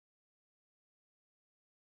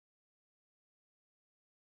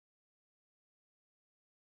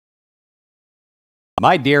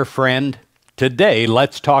My dear friend, today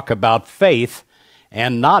let's talk about faith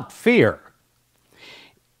and not fear.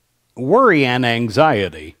 Worry and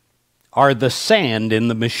anxiety are the sand in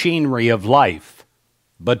the machinery of life,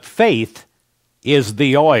 but faith is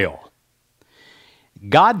the oil.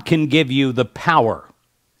 God can give you the power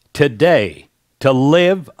today to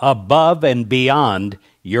live above and beyond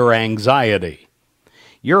your anxiety.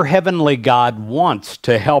 Your heavenly God wants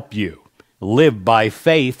to help you live by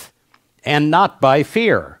faith and not by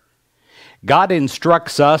fear. God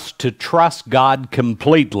instructs us to trust God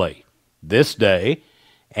completely this day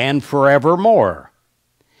and forevermore.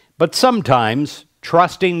 But sometimes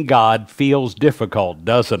trusting God feels difficult,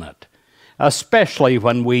 doesn't it? Especially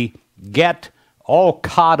when we get all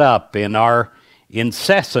caught up in our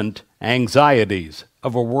incessant anxieties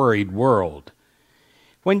of a worried world.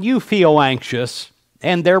 When you feel anxious,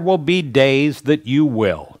 and there will be days that you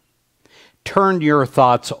will, turn your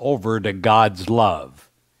thoughts over to God's love.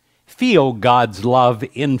 Feel God's love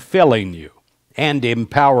infilling you and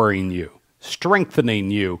empowering you, strengthening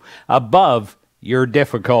you above your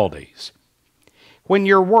difficulties. When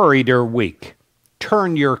you're worried or weak,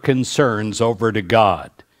 turn your concerns over to God.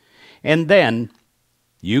 And then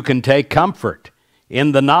you can take comfort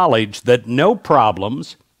in the knowledge that no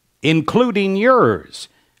problems, including yours,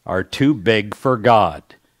 are too big for God.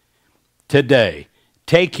 Today,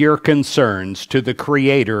 take your concerns to the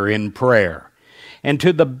Creator in prayer, and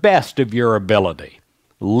to the best of your ability,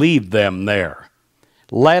 leave them there.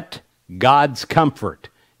 Let God's comfort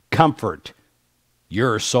comfort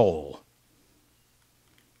your soul.